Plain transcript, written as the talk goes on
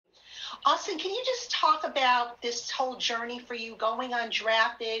Austin, can you just talk about this whole journey for you going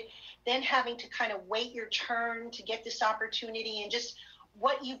undrafted, then having to kind of wait your turn to get this opportunity, and just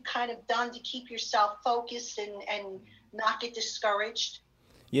what you've kind of done to keep yourself focused and not get discouraged?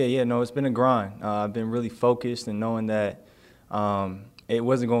 Yeah, no, it's been a grind. I've been really focused and knowing that it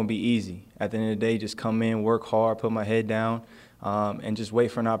wasn't going to be easy. At the end of the day, just come in, work hard, put my head down, and just wait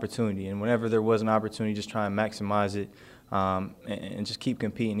for an opportunity. And whenever there was an opportunity, just try and maximize it and just keep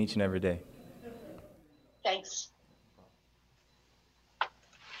competing each and every day. Thanks.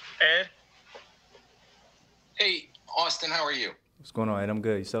 Ed? Hey, Austin, how are you? What's going on, Ed? I'm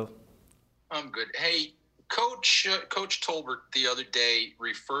good. Yourself? I'm good. Hey, Coach Tolbert the other day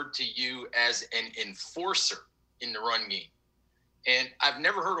referred to you as an enforcer in the run game. And I've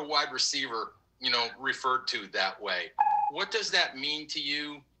never heard a wide receiver, referred to that way. What does that mean to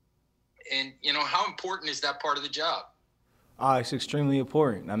you? And, how important is that part of the job? It's extremely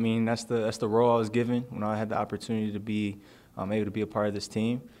important. I mean, that's the role I was given when I had the opportunity to be able to be a part of this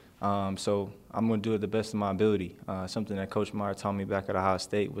team. So I'm going to do it the best of my ability. Something that Coach Meyer taught me back at Ohio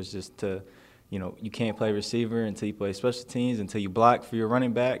State was just to, you can't play receiver until you play special teams, until you block for your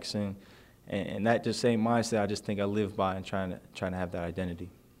running backs, and that just same mindset I just think I live by and trying to have that identity.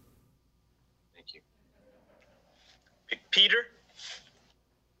 Thank you. Peter?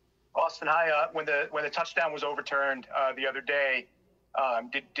 Austin, hi. When the touchdown was overturned the other day,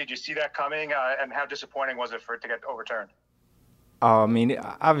 did you see that coming? And how disappointing was it for it to get overturned? I mean,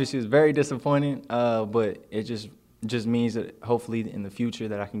 obviously it was very disappointing, but it just means that hopefully in the future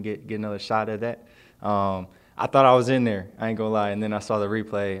that I can get another shot at that. I thought I was in there, I ain't gonna lie, and then I saw the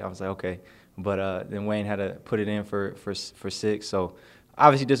replay. I was like, okay, but then Wayne had to put it in for 6. So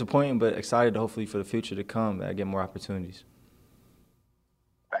obviously disappointing, but excited hopefully for the future to come that I get more opportunities.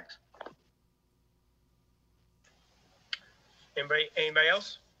 Thanks. Anybody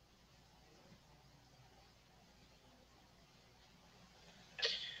else?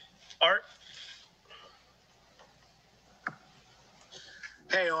 Art?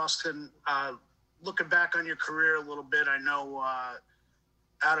 Hey, Austin. Looking back on your career a little bit, I know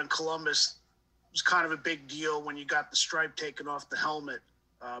out in Columbus, it was kind of a big deal when you got the stripe taken off the helmet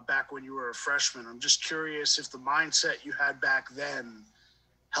back when you were a freshman. I'm just curious if the mindset you had back then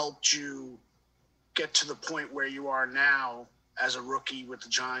helped you get to the point where you are now as a rookie with the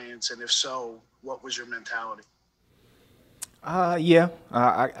Giants, and if so, what was your mentality? Yeah,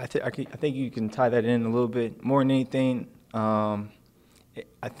 I think you can tie that in a little bit. More than anything, I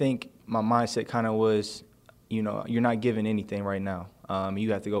think my mindset kind of was, you're not given anything right now.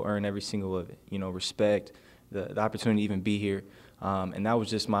 You have to go earn every single of it. Respect, the opportunity to even be here. And that was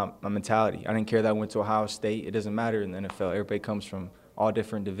just my mentality. I didn't care that I went to Ohio State. It doesn't matter in the NFL. Everybody comes from all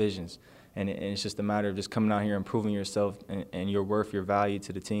different divisions. And it's just a matter of just coming out here and proving yourself and your worth, your value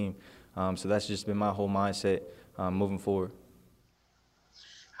to the team. So that's just been my whole mindset moving forward.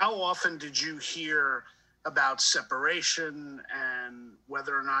 How often did you hear about separation and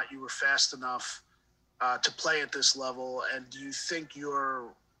whether or not you were fast enough to play at this level? And do you think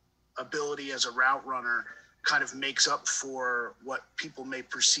your ability as a route runner kind of makes up for what people may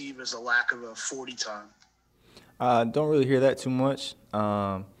perceive as a lack of a 40 time? Don't really hear that too much.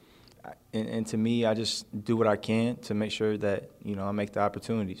 And to me, I just do what I can to make sure that, I make the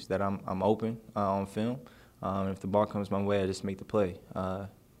opportunities, that I'm open on film. If the ball comes my way, I just make the play,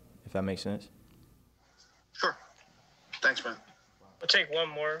 if that makes sense. Sure. Thanks, man. We'll take one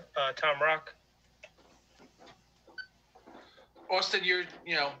more. Tom Rock. Austin, you're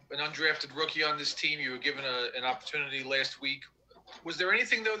an undrafted rookie on this team. You were given an opportunity last week. Was there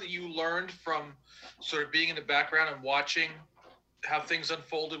anything though that you learned from sort of being in the background and watching how things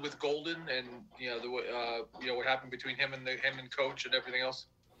unfolded with Golden and what happened between him and coach and everything else?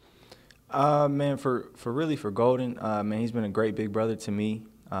 Man, for Golden, man, he's been a great big brother to me.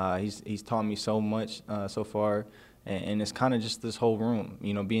 He's taught me so much so far, and it's kind of just this whole room,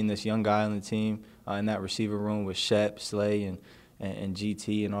 being this young guy on the team in that receiver room with Shep, Slay, and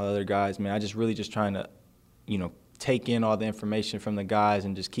GT and all the other guys. Man, I just really just trying to, take in all the information from the guys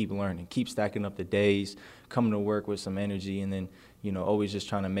and just keep learning, keep stacking up the days, coming to work with some energy, and then, always just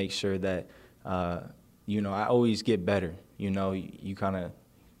trying to make sure that, I always get better. You kind of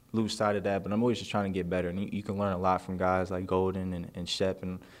lose sight of that, but I'm always just trying to get better. And you can learn a lot from guys like Golden and Shep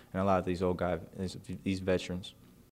and a lot of these old guys, these veterans.